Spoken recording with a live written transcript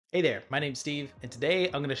Hey there, my name's Steve, and today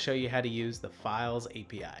I'm going to show you how to use the Files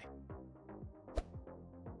API.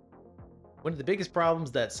 One of the biggest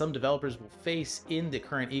problems that some developers will face in the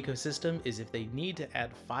current ecosystem is if they need to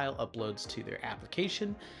add file uploads to their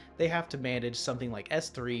application, they have to manage something like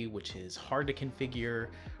S3, which is hard to configure,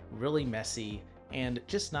 really messy, and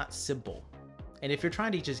just not simple. And if you're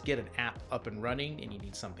trying to just get an app up and running and you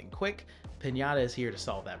need something quick, Pinata is here to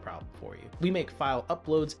solve that problem for you. We make file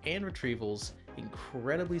uploads and retrievals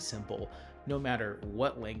incredibly simple, no matter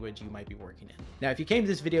what language you might be working in. Now, if you came to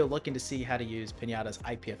this video looking to see how to use Pinata's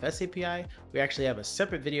IPFS API, we actually have a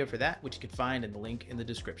separate video for that, which you can find in the link in the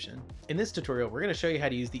description. In this tutorial, we're going to show you how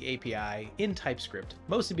to use the API in TypeScript,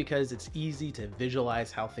 mostly because it's easy to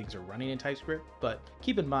visualize how things are running in TypeScript, but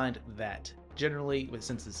keep in mind that generally,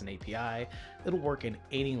 since it's an API, it'll work in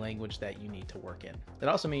any language that you need to work in. That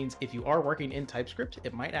also means if you are working in TypeScript,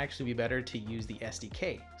 it might actually be better to use the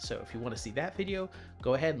SDK. So if you want to see that video,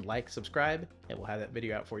 go ahead and like, subscribe, and we'll have that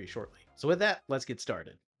video out for you shortly. So with that, let's get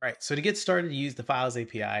started. All right, so to get started to use the Files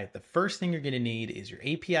API, the first thing you're going to need is your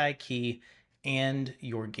API key and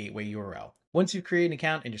your gateway URL. Once you create an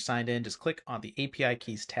account and you're signed in, just click on the API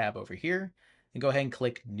keys tab over here and go ahead and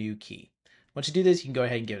click New Key. Once you do this, you can go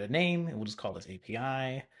ahead and give it a name, and we'll just call this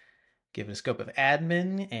API. Give it a scope of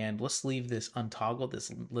admin, and let's leave this untoggled,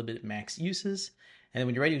 this limit max uses. And then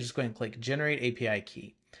when you're ready, you just go ahead and click Generate API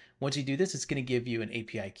Key. Once you do this, it's going to give you an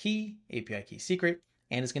API key secret,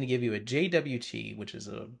 and it's going to give you a JWT, which is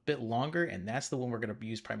a bit longer, and that's the one we're going to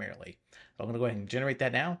use primarily. So I'm going to go ahead and generate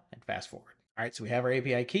that now and fast forward. All right, so we have our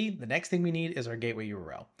API key. The next thing we need is our gateway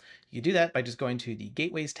URL. You do that by just going to the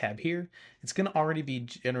Gateways tab here. It's going to already be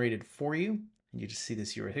generated for you. And you just see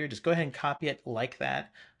this URL here. Just go ahead and copy it like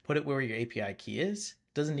that. Put it where your API key is.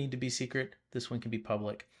 It doesn't need to be secret. This one can be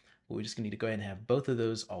public. But we're just going to need to go ahead and have both of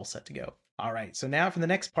those all set to go. All right, so now for the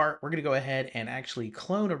next part, we're going to go ahead and actually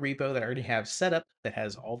clone a repo that I already have set up that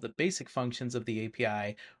has all the basic functions of the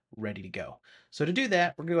API ready to go. So to do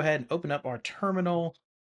that, we're going to go ahead and open up our terminal.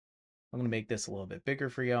 I'm going to make this a little bit bigger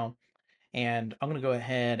for y'all. And I'm going to go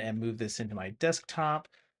ahead and move this into my desktop.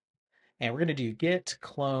 And we're going to do git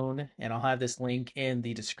clone, and I'll have this link in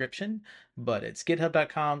the description, but it's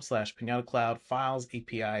github.com/pinatacloud files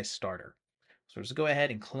API starter. So just go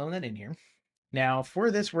ahead and clone that in here. Now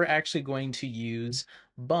for this, we're actually going to use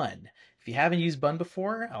Bun. If you haven't used Bun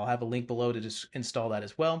before, I'll have a link below to just install that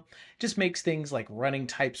as well. It just makes things like running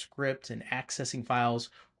TypeScript and accessing files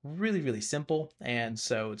really, really simple. And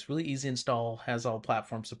so it's really easy to install, has all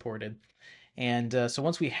platforms supported. And so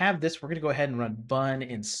once we have this, we're going to go ahead and run bun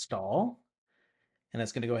install. And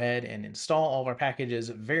that's going to go ahead and install all of our packages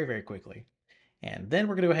very, very quickly. And then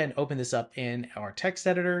we're going to go ahead and open this up in our text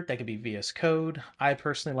editor. That could be VS Code. I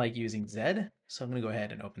personally like using Zed, so I'm going to go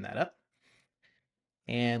ahead and open that up.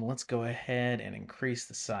 And let's go ahead and increase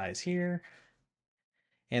the size here.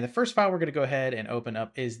 And the first file we're going to go ahead and open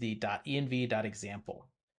up is the .env.example.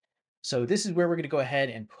 So this is where we're going to go ahead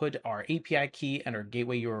and put our API key and our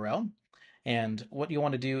gateway URL. And what you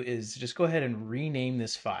want to do is just go ahead and rename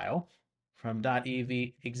this file from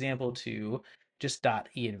 .env example to just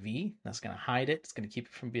 .env. That's going to hide it. It's going to keep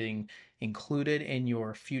it from being included in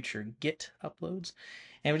your future Git uploads.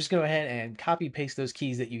 And we're just going to go ahead and copy paste those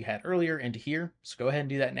keys that you had earlier into here. So go ahead and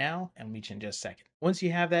do that now, and we'll meet you in just a second. Once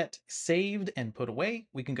you have that saved and put away,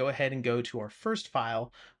 we can go ahead and go to our first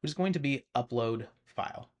file, which is going to be upload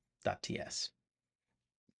file.ts.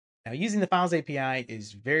 Now, using the Files API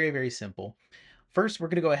is very, very simple. First, we're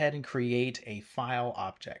going to go ahead and create a file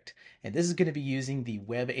object. And this is going to be using the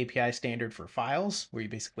Web API standard for files, where you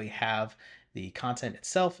basically have the content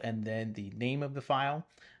itself and then the name of the file.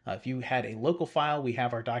 If you had a local file, we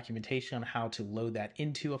have our documentation on how to load that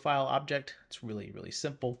into a file object. It's really, really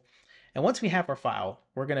simple. And once we have our file,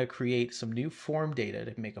 we're going to create some new form data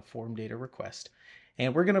to make a form data request.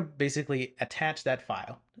 And we're going to basically attach that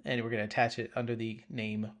file, and we're going to attach it under the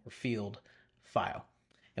name or field file.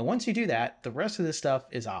 And once you do that, the rest of this stuff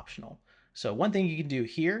is optional. So one thing you can do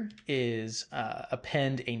here is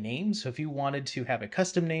append a name. So if you wanted to have a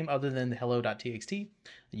custom name other than the hello.txt,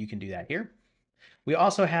 you can do that here. We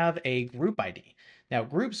also have a group ID. Now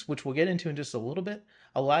groups, which we'll get into in just a little bit,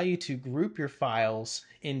 allow you to group your files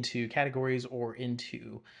into categories or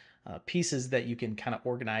into pieces that you can kind of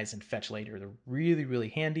organize and fetch later. They're really, really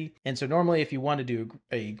handy. And so normally if you want to do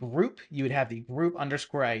a group, you would have the group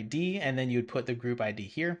underscore ID, and then you would put the group ID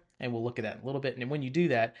here. And we'll look at that in a little bit. And when you do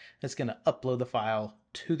that, it's going to upload the file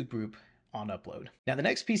to the group on upload. Now the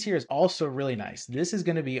next piece here is also really nice. This is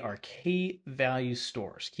going to be our key value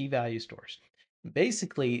stores.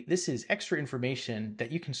 Basically, this is extra information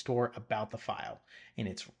that you can store about the file. And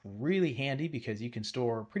it's really handy because you can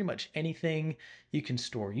store pretty much anything. You can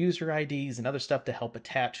store user IDs and other stuff to help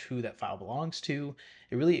attach who that file belongs to.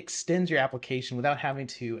 It really extends your application without having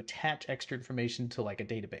to attach extra information to like a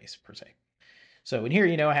database per se. So in here,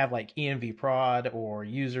 I have like env prod or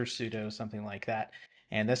user sudo, something like that.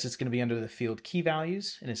 And that's just going to be under the field key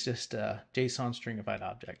values. And it's just a JSON stringified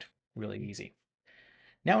object. Really easy.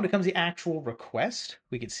 Now, when it comes to the actual request,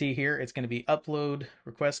 we can see here it's going to be upload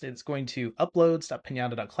request. It's going to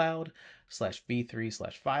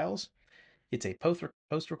uploads.pinata.cloud/v3/files. It's a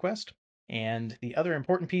post request. And the other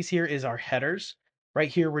important piece here is our headers. Right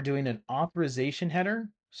here, we're doing an authorization header,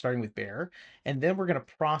 starting with bearer, and then we're going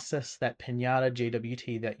to process that Pinata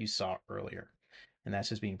JWT that you saw earlier. And that's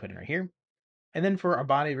just being put in right here. And then for our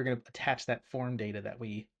body, we're going to attach that form data that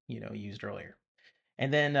we, used earlier.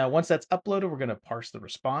 And then once that's uploaded, we're going to parse the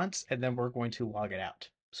response, and then we're going to log it out.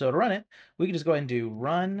 So to run it, we can just go ahead and do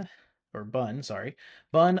bun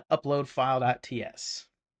upload file.ts.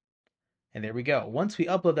 And there we go. Once we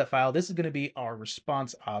upload that file, this is going to be our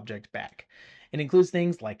response object back. It includes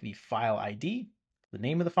things like the file ID, the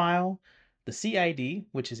name of the file, the CID,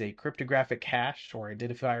 which is a cryptographic hash or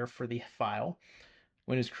identifier for the file,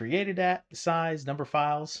 when it was created at, the size, number of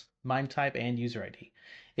files, MIME type, and user ID.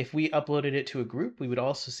 If we uploaded it to a group, we would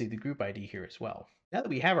also see the group ID here as well. Now that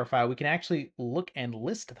we have our file, we can actually look and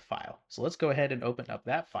list the file. So let's go ahead and open up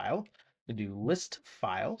that file. We do list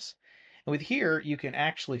files. And with here, you can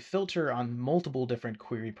actually filter on multiple different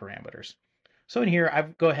query parameters. So in here,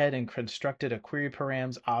 I've go ahead and constructed a query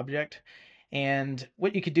params object. And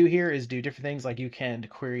what you could do here is do different things like you can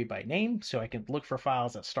query by name. So I can look for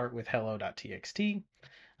files that start with hello.txt.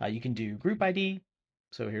 You can do group ID.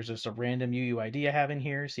 So here's just a random UUID I have in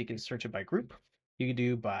here. So you can search it by group. You can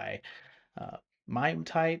do by MIME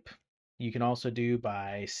type. You can also do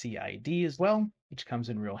by CID as well, which comes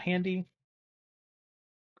in real handy.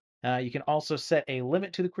 You can also set a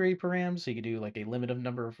limit to the query params. So you can do like a limit of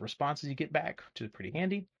number of responses you get back, which is pretty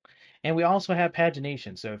handy. And we also have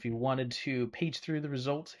pagination. So if you wanted to page through the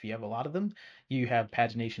results, if you have a lot of them, you have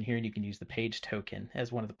pagination here and you can use the page token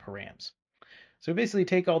as one of the params. So basically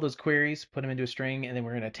take all those queries, put them into a string, and then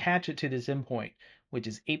we're going to attach it to this endpoint, which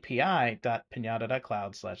is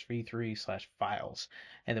api.pinata.cloud/v3/files.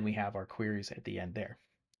 And then we have our queries at the end there.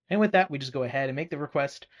 And with that, we just go ahead and make the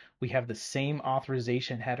request. We have the same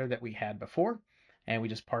authorization header that we had before, and we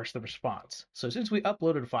just parse the response. So since we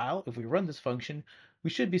uploaded a file, if we run this function, we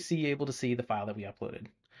should be able to see the file that we uploaded.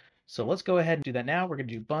 So let's go ahead and do that now. We're going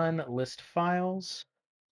to do bun list files.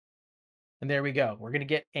 And there we go. We're going to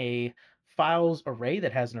get a files array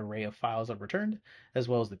that has an array of files that returned, as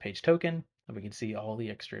well as the page token. And we can see all the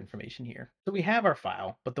extra information here. So we have our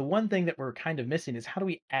file, but the one thing that we're kind of missing is how do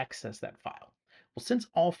we access that file? Well, since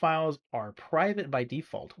all files are private by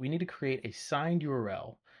default, we need to create a signed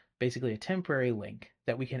URL, basically a temporary link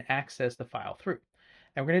that we can access the file through.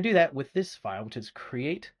 And we're going to do that with this file, which is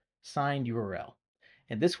create signed URL.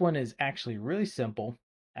 And this one is actually really simple.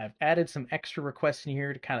 I've added some extra requests in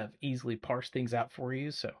here to kind of easily parse things out for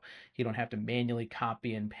you, so you don't have to manually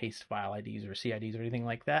copy and paste file IDs or CIDs or anything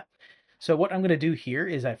like that. So what I'm going to do here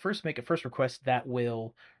is I first make a first request that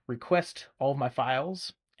will request all of my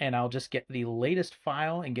files, and I'll just get the latest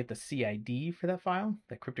file and get the CID for that file,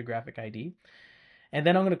 the cryptographic ID. And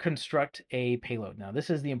then I'm going to construct a payload. Now, this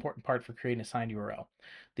is the important part for creating a signed URL.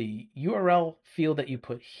 The URL field that you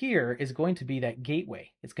put here is going to be that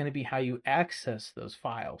gateway. It's going to be how you access those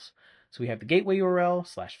files. So we have the gateway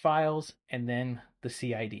URL/files, and then the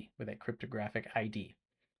CID with that cryptographic ID.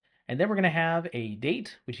 And then we're going to have a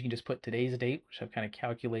date, which you can just put today's date, which I've kind of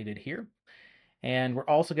calculated here. And we're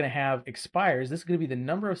also going to have expires. This is going to be the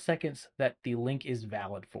number of seconds that the link is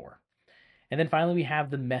valid for. And then finally, we have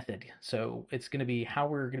the method. So it's going to be how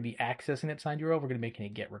we're going to be accessing that signed URL. We're going to be making a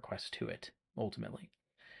GET request to it, ultimately.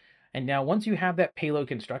 And now once you have that payload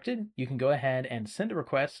constructed, you can go ahead and send a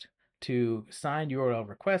request to signed URL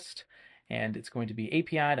request. And it's going to be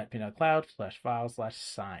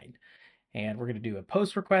api.pinata.cloud/file/sign. And we're going to do a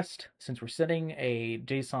post request. Since we're setting a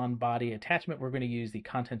JSON body attachment, we're going to use the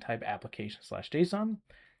content type application/JSON.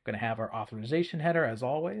 We're going to have our authorization header as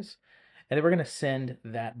always. And then we're going to send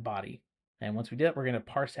that body. And once we do that, we're going to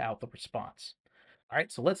parse out the response. All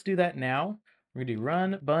right, so let's do that now. We're going to do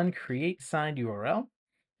run bun create signed URL. And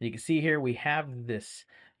you can see here we have this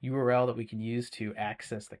URL that we can use to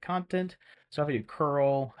access the content. So if I do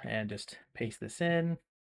curl and just paste this in,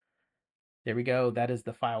 there we go. That is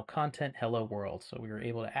the file content hello world. So we were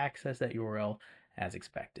able to access that URL as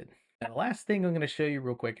expected. Now, the last thing I'm going to show you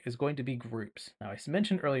real quick is going to be groups. Now, I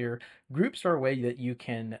mentioned earlier, groups are a way that you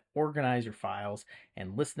can organize your files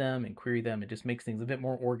and list them and query them. It just makes things a bit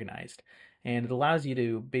more organized. And it allows you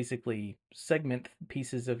to basically segment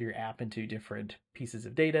pieces of your app into different pieces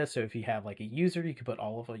of data. So if you have like a user, you can put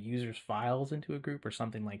all of a user's files into a group or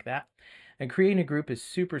something like that. And creating a group is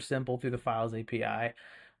super simple through the Files API.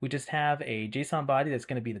 We just have a JSON body that's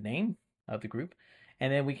going to be the name of the group.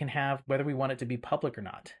 And then we can have whether we want it to be public or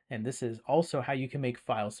not. And this is also how you can make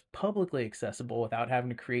files publicly accessible without having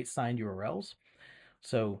to create signed URLs.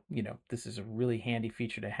 So, this is a really handy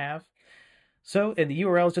feature to have. So, and the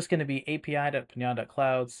URL is just going to be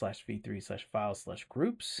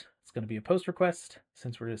api.pinata.cloud/v3/files/groups. It's going to be a post request.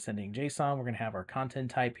 Since we're just sending JSON, we're going to have our content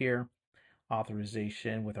type here,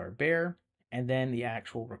 authorization with our bear, and then the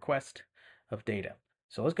actual request of data.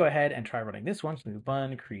 So let's go ahead and try running this one. So move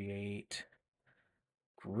button, create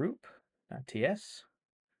group.ts.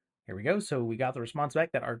 Here we go. So we got the response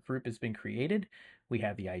back that our group has been created. We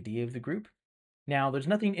have the ID of the group. Now there's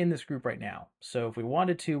nothing in this group right now. So if we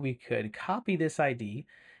wanted to, we could copy this ID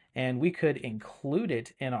and we could include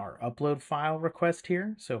it in our upload file request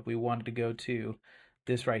here. So if we wanted to go to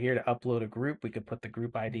this right here to upload a group, we could put the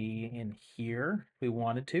group ID in here if we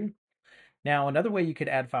wanted to. Now, another way you could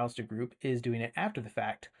add files to a group is doing it after the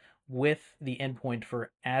fact with the endpoint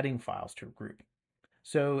for adding files to a group.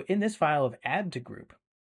 So in this file of add to group,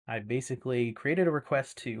 I basically created a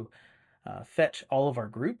request to fetch all of our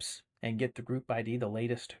groups and get the group ID, the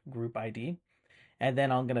latest group ID. And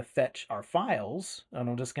then I'm going to fetch our files, and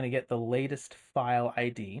I'm just going to get the latest file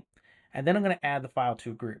ID. And then I'm going to add the file to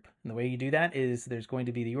a group. And the way you do that is there's going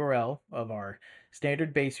to be the URL of our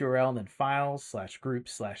standard base URL and then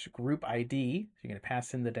files/group/group ID. So you're going to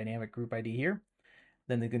pass in the dynamic group ID here.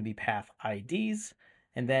 Then there's going to be path IDs,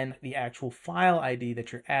 and then the actual file ID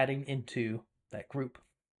that you're adding into that group.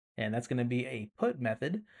 And that's going to be a put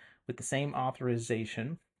method with the same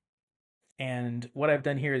authorization. And what I've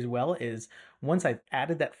done here as well is once I've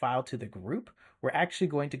added that file to the group, we're actually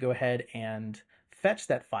going to go ahead and fetch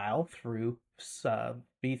that file through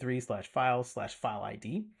v3/files/file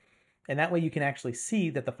ID. And that way you can actually see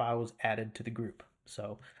that the file was added to the group.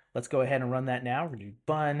 So let's go ahead and run that now. We're going to do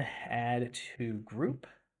bun add to group.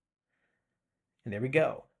 And there we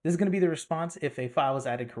go. This is going to be the response if a file is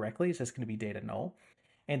added correctly. It's just going to be data null.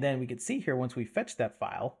 And then we can see here, once we fetch that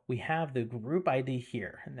file, we have the group ID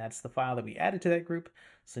here. And that's the file that we added to that group.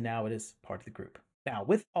 So now it is part of the group. Now,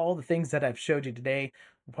 with all the things that I've showed you today,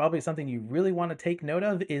 probably something you really want to take note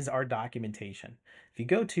of is our documentation. If you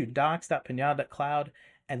go to docs.pinata.cloud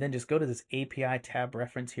and then just go to this API tab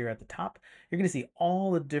reference here at the top, you're going to see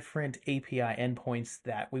all the different API endpoints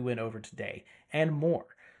that we went over today and more.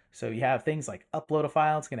 So you have things like upload a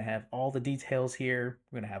file. It's going to have all the details here.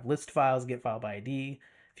 We're going to have list files, get file by ID.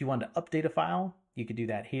 If you wanted to update a file, you could do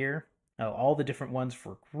that here. All the different ones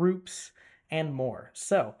for groups and more.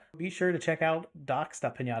 So be sure to check out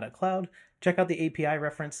docs.pinata.cloud, check out the API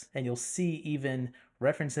reference, and you'll see even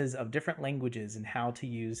references of different languages and how to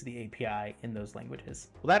use the API in those languages.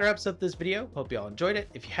 Well, that wraps up this video. Hope you all enjoyed it.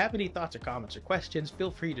 If you have any thoughts or comments or questions,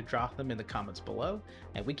 feel free to drop them in the comments below,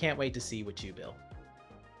 and we can't wait to see what you build.